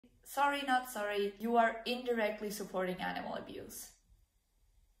sorry, not sorry, you are indirectly supporting animal abuse.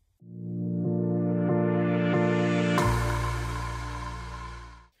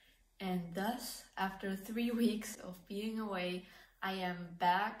 And thus, after 3 weeks of being away, I am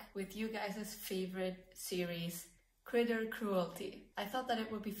back with you guys' favorite series, Critter Cruelty. I thought that it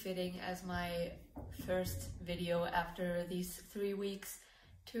would be fitting as my first video after these 3 weeks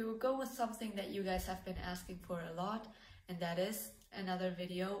to go with something that you guys have been asking for a lot, and that is another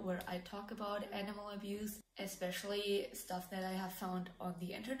video where I talk about animal abuse, especially stuff that I have found on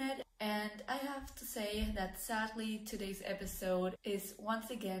the internet. And I have to say that sadly today's episode is once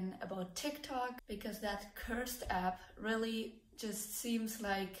again about TikTok, because that cursed app really just seems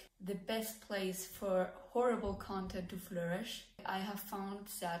like the best place for horrible content to flourish. I have found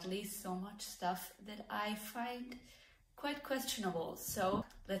sadly so much stuff that I find quite questionable, so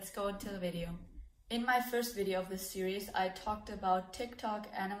let's go into the video. In my first video of this series, I talked about TikTok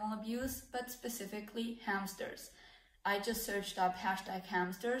animal abuse, but specifically hamsters. I just searched up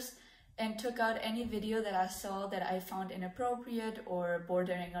 #hamsters and took out any video that I saw that I found inappropriate or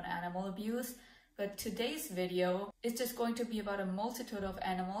bordering on animal abuse. But today's video is just going to be about a multitude of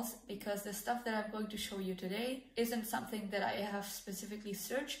animals, because the stuff that I'm going to show you today isn't something that I have specifically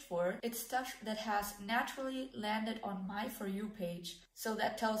searched for. It's stuff that has naturally landed on my For You page. So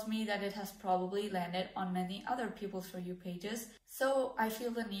that tells me that it has probably landed on many other people's For You pages. So I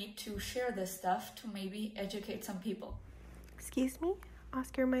feel the need to share this stuff to maybe educate some people. Excuse me,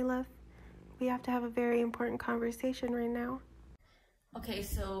 Oscar, my love. We have to have a very important conversation right now. Okay,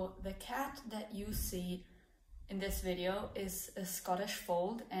 so the cat that you see in this video is a Scottish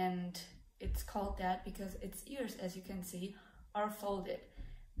fold, and it's called that because its ears, as you can see, are folded.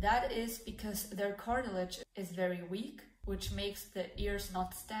 That is because their cartilage is very weak, which makes the ears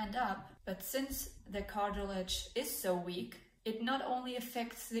not stand up. But since the cartilage is so weak, it not only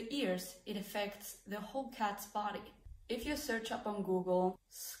affects the ears, it affects the whole cat's body. If you search up on Google,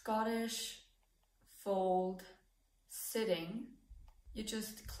 Scottish fold sitting, you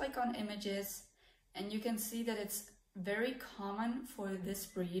just click on images and you can see that it's very common for this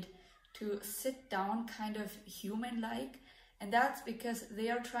breed to sit down kind of human-like, and that's because they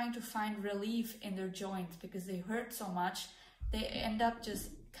are trying to find relief in their joints because they hurt so much. They end up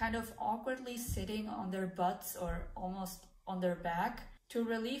just kind of awkwardly sitting on their butts or almost on their back to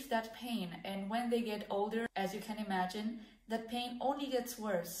relieve that pain. And when they get older, as you can imagine, that pain only gets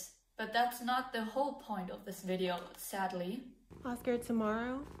worse. But that's not the whole point of this video, sadly. Oscar,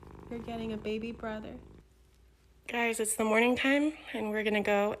 tomorrow you're getting a baby brother. Guys, it's the morning time and we're gonna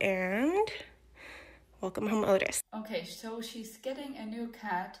go and welcome home Otis. Okay, so she's getting a new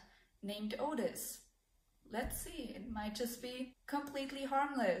cat named Otis. Let's see, it might just be completely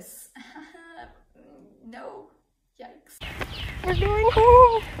harmless. No, yikes. We're going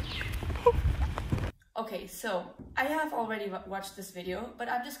home. Okay, so I have already watched this video, but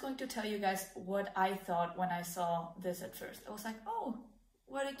I'm just going to tell you guys what I thought when I saw this at first. I was like, oh,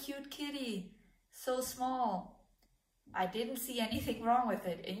 what a cute kitty. So small. I didn't see anything wrong with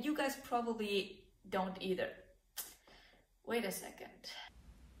it, and you guys probably don't either. Wait a second.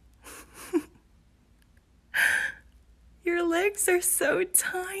 Your legs are so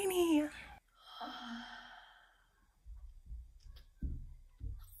tiny.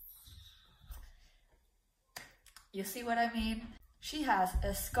 You see what I mean? She has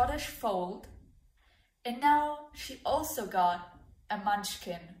a Scottish fold, and now she also got a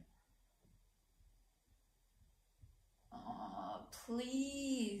munchkin. Oh,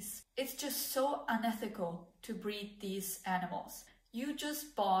 please. It's just so unethical to breed these animals. You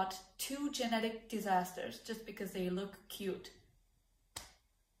just bought 2 genetic disasters just because they look cute.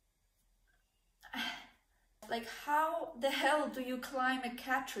 Like, how the hell do you climb a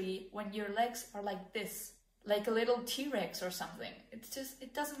cat tree when your legs are like this? Like a little T-Rex or something. It's just,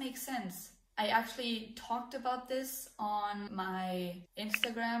 it doesn't make sense. I actually talked about this on my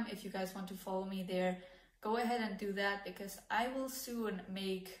Instagram. If you guys want to follow me there, go ahead and do that, because I will soon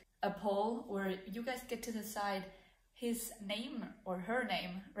make a poll where you guys get to decide his name or her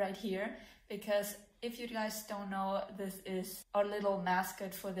name right here, because if you guys don't know, this is our little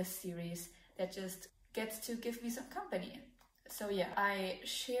mascot for this series that just gets to give me some company. So yeah, I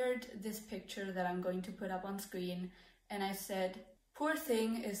shared this picture that I'm going to put up on screen, and I said, poor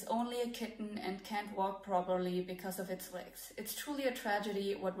thing is only a kitten and can't walk properly because of its legs. It's truly a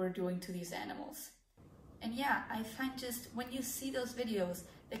tragedy what we're doing to these animals. And yeah, I find just when you see those videos,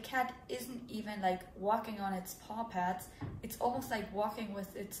 the cat isn't even like walking on its paw pads. It's almost like walking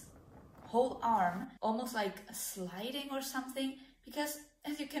with its whole arm, almost like sliding or something, because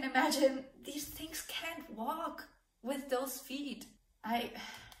as you can imagine, these things can't walk with those feet.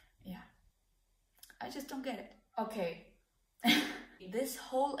 just don't get it. Okay, this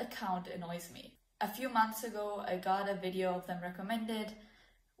whole account annoys me. A few months ago, I got a video of them recommended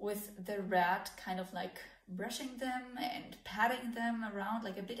with the rat kind of like brushing them and patting them around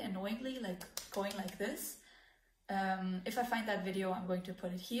like a bit annoyingly, like going like this. If I find that video, I'm going to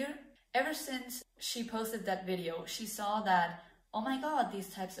put it here. Ever since she posted that video, she saw that, oh my god, these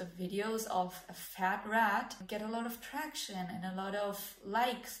types of videos of a fat rat get a lot of traction and a lot of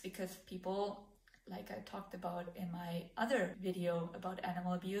likes because people, like I talked about in my other video about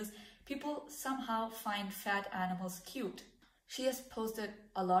animal abuse, people somehow find fat animals cute. She has posted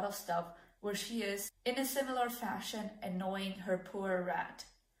a lot of stuff where she is, in a similar fashion, annoying her poor rat.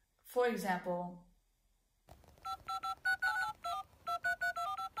 For example,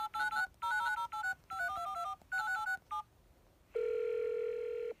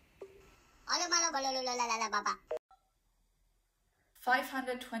 Baba.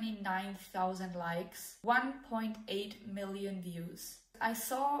 529,000 likes, 1.8 million views. I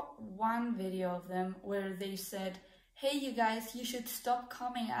saw one video of them where they said, hey you guys, you should stop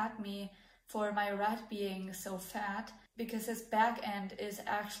coming at me for my rat being so fat because his back end is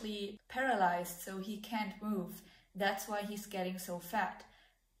actually paralyzed, so he can't move. That's why he's getting so fat.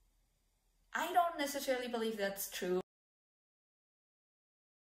 I don't necessarily believe that's true.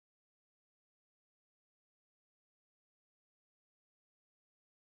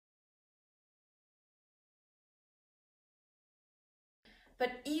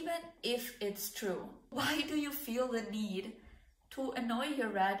 But even if it's true, why do you feel the need to annoy your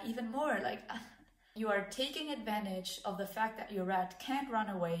rat even more? Like, you are taking advantage of the fact that your rat can't run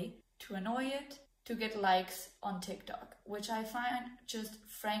away to annoy it, to get likes on TikTok, which I find just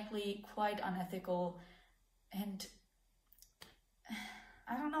frankly quite unethical. And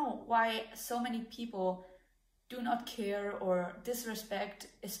I don't know why so many people do not care or disrespect,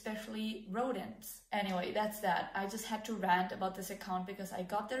 especially rodents. Anyway, that's that. I just had to rant about this account because I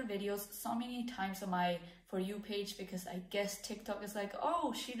got their videos so many times on my For You page because I guess TikTok is like,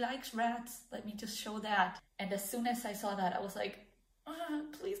 oh, she likes rats, let me just show that. And as soon as I saw that, I was like,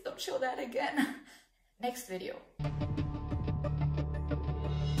 please don't show that again. Next video.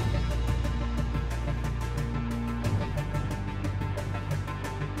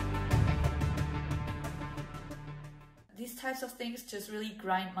 These types of things just really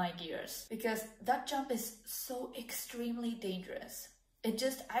grind my gears because that jump is so extremely dangerous.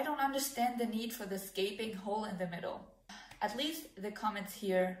 I don't understand the need for this gaping hole in the middle. At least the comments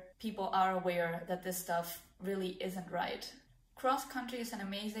here, people are aware that this stuff really isn't right. Cross country is an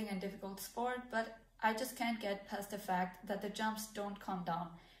amazing and difficult sport, but I just can't get past the fact that the jumps don't calm down.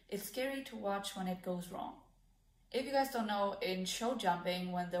 It's scary to watch when it goes wrong. If you guys don't know, in show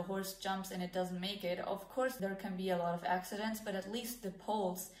jumping, when the horse jumps and it doesn't make it, of course there can be a lot of accidents, but at least the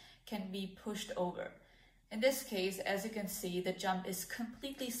poles can be pushed over. In this case, as you can see, the jump is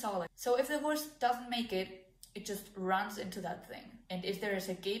completely solid. So if the horse doesn't make it, it just runs into that thing. And if there is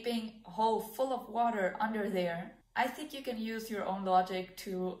a gaping hole full of water under there, I think you can use your own logic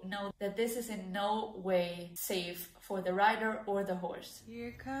to know that this is in no way safe for the rider or the horse.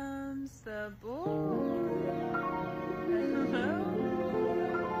 Here comes the bull. Oh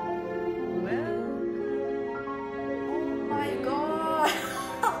my god!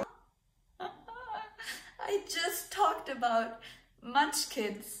 I just talked about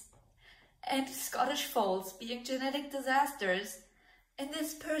munchkins and Scottish foals being genetic disasters, and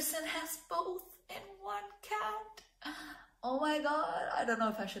this person has both in one cat. Oh my god, I don't know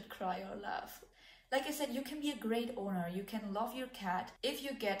if I should cry or laugh. Like I said, you can be a great owner, you can love your cat if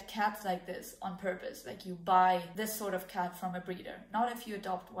you get cats like this on purpose, like you buy this sort of cat from a breeder, not if you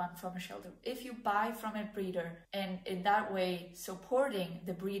adopt one from a shelter. If you buy from a breeder and in that way supporting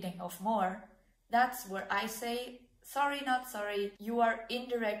the breeding of more, that's where I say, sorry, not sorry, you are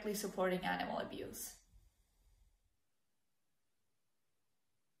indirectly supporting animal abuse.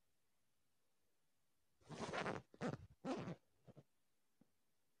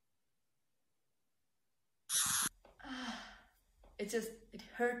 It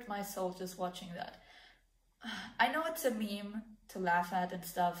hurt my soul just watching that. I know it's a meme to laugh at and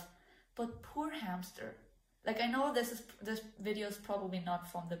stuff, but poor hamster. Like, I know this video is probably not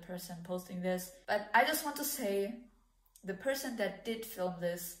from the person posting this, but I just want to say, the person that did film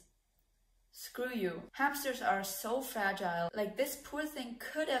this, screw you. Hamsters are so fragile. Like, this poor thing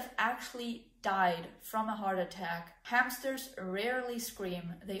could have actually died from a heart attack. Hamsters rarely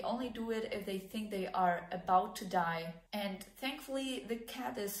scream. They only do it if they think they are about to die. And thankfully, the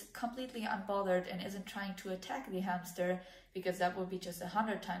cat is completely unbothered and isn't trying to attack the hamster, because that would be just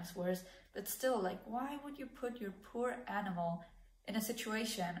 100 times worse. But still, like, why would you put your poor animal in a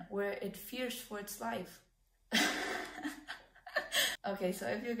situation where it fears for its life. Okay, so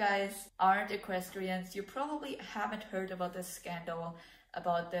if you guys aren't equestrians, you probably haven't heard about this scandal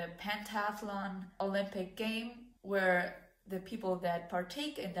about the pentathlon Olympic game, where the people that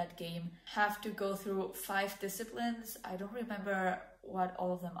partake in that game have to go through 5 disciplines. I don't remember what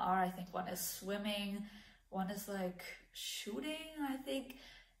all of them are. I think one is swimming, one is like shooting, I think.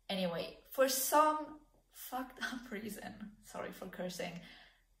 Anyway, for some fucked up reason, sorry for cursing,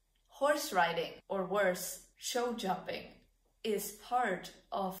 horse riding, or worse, show jumping, is part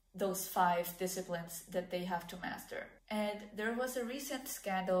of those 5 disciplines that they have to master. And there was a recent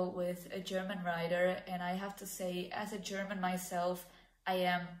scandal with a German rider, and I have to say, as a German myself, I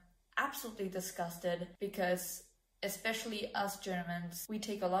am absolutely disgusted, because especially us Germans, we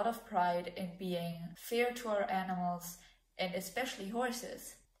take a lot of pride in being fair to our animals, and especially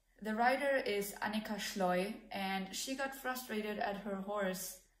horses. The rider is Annika Schleu, and she got frustrated at her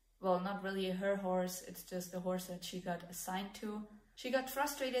horse. Well, not really her horse, it's just the horse that she got assigned to. She got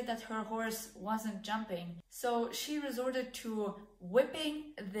frustrated that her horse wasn't jumping, so she resorted to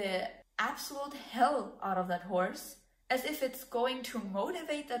whipping the absolute hell out of that horse, as if it's going to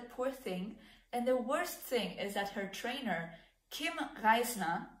motivate that poor thing. And the worst thing is that her trainer, Kim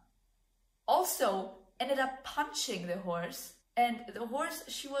Reisner, also ended up punching the horse. And the horse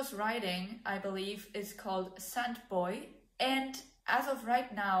she was riding, I believe, is called Sandboy. And as of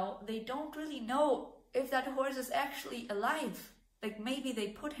right now, they don't really know if that horse is actually alive. Like, maybe they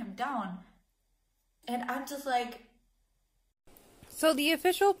put him down. And I'm just like... So the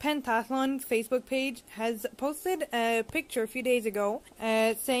official pentathlon Facebook page has posted a picture a few days ago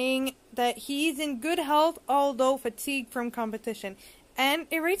saying that he's in good health, although fatigued from competition. And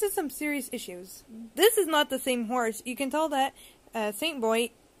it raises some serious issues. This is not the same horse. You can tell that Saint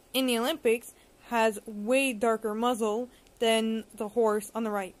Boy in the Olympics has way darker muzzle than the horse on the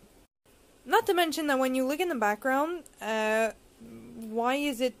right. Not to mention that when you look in the background, why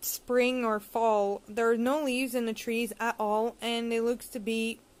is it spring or fall? There are no leaves in the trees at all, and it looks to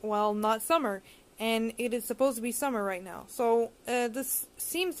be, well, not summer. And it is supposed to be summer right now. So this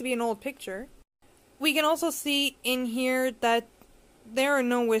seems to be an old picture. We can also see in here that there are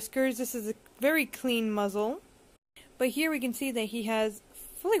no whiskers. This is a very clean muzzle. But here we can see that he has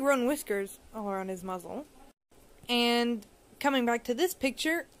fully grown whiskers all around his muzzle. And coming back to this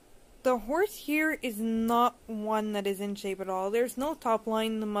picture, the horse here is not one that is in shape at all. There's no top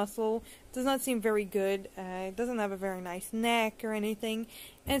line. The muscle does not seem very good. It doesn't have a very nice neck or anything.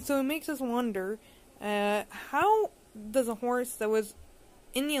 And so it makes us wonder, how does a horse that was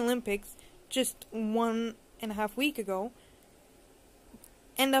in the Olympics just 1.5 weeks ago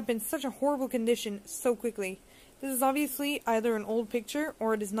end up in such a horrible condition so quickly? This is obviously either an old picture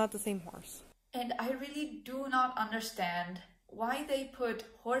or it is not the same horse. And I really do not understand why they put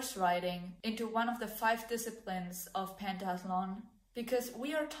horse riding into one of the 5 disciplines of pentathlon, because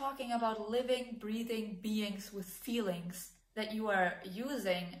we are talking about living, breathing beings with feelings that you are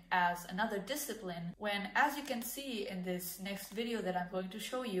using as another discipline, when, as you can see in this next video that I'm going to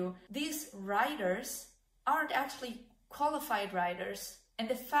show you, these riders aren't actually qualified riders, and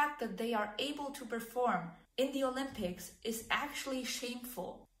the fact that they are able to perform in the Olympics is actually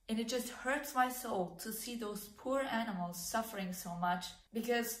shameful. And it just hurts my soul to see those poor animals suffering so much,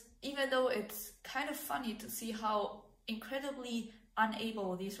 because even though it's kind of funny to see how incredibly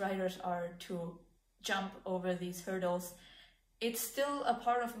unable these riders are to jump over these hurdles, it's still a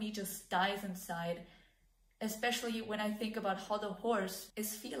part of me just dies inside, especially when I think about how the horse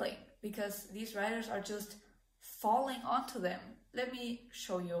is feeling, because these riders are just falling onto them. Let me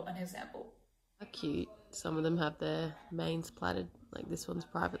show you an example. How cute. Some of them have their manes plaited, like this one's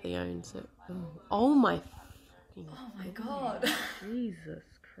privately owned, so... Oh my God. Jesus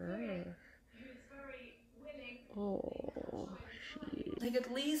Christ. Oh, shit. Like,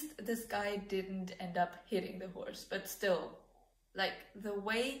 at least this guy didn't end up hitting the horse, but still, like, the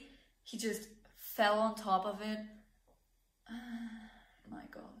way he just fell on top of it, my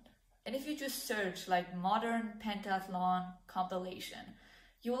God. And if you just search, like, modern pentathlon compilation,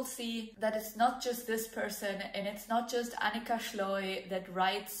 you will see that it's not just this person, and it's not just Annika Schleu that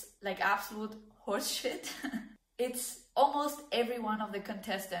writes like absolute horse shit. It's almost every one of the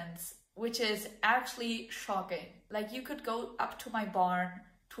contestants, which is actually shocking. Like, you could go up to my barn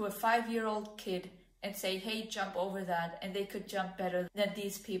to a 5-year-old kid and say, hey, jump over that, and they could jump better than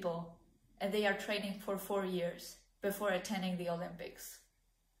these people. And they are training for 4 years before attending the Olympics.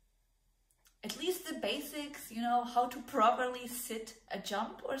 At least the basics, you know, how to properly sit a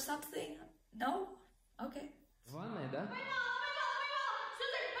jump or something? No? Okay.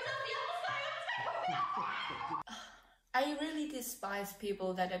 I really despise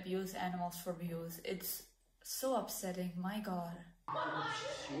people that abuse animals for views. It's so upsetting, my god.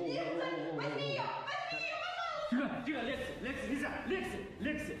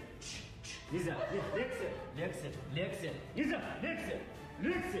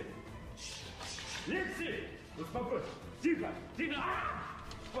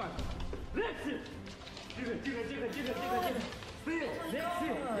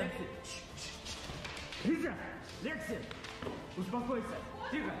 Лекси, успокойся.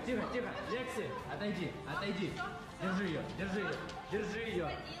 Тихо, тихо, тихо. Лекси, отойди, отойди. Держи ее, держи ее, держи ее.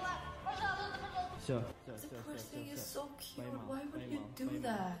 Все, все, все, The poor все, thing все, is все. so cute. Why would you do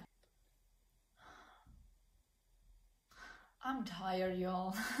that? I'm tired,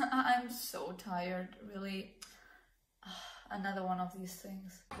 y'all. I'm so tired, really. Another one of these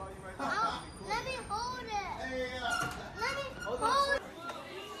things. Let me hold it. Let me hold it.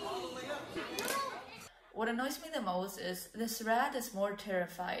 What annoys me the most is this rat is more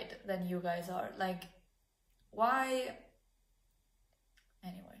terrified than you guys are. Like, why?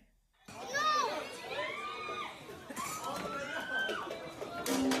 Anyway.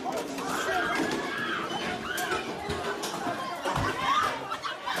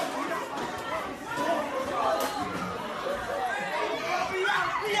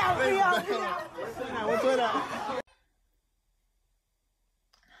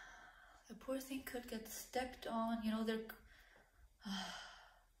 The poor thing could get stepped on, you know, they're...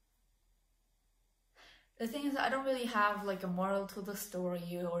 The thing is, I don't really have like a moral to the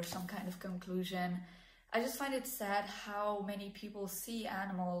story or some kind of conclusion. I just find it sad how many people see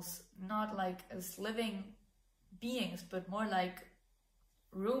animals not like as living beings, but more like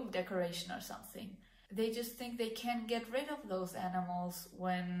room decoration or something. They just think they can get rid of those animals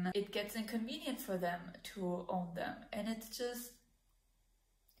when it gets inconvenient for them to own them. And it's just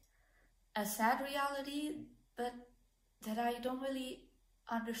a sad reality, but that I don't really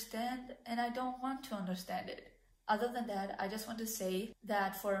understand, and I don't want to understand it. Other than that, I just want to say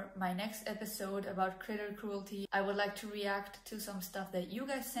that for my next episode about critter cruelty, I would like to react to some stuff that you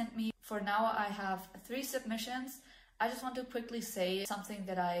guys sent me. For now, I have 3 submissions. I just want to quickly say something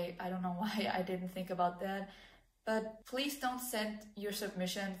that I don't know why I didn't think about that. But please don't send your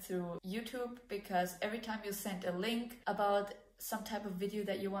submission through YouTube, because every time you send a link about some type of video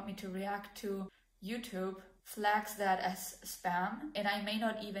that you want me to react to, YouTube flags that as spam, and I may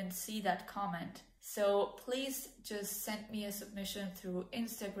not even see that comment. So please just send me a submission through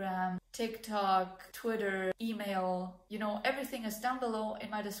Instagram, TikTok, Twitter, email. You know, everything is down below in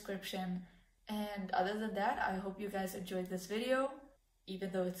my description. And other than that, I hope you guys enjoyed this video,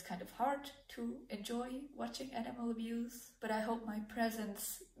 even though it's kind of hard to enjoy watching animal abuse. But I hope my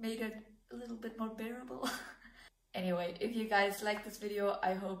presence made it a little bit more bearable. Anyway, if you guys like this video,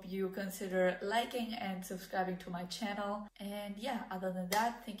 I hope you consider liking and subscribing to my channel. And yeah, other than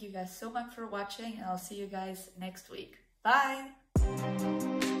that, thank you guys so much for watching, and I'll see you guys next week. Bye!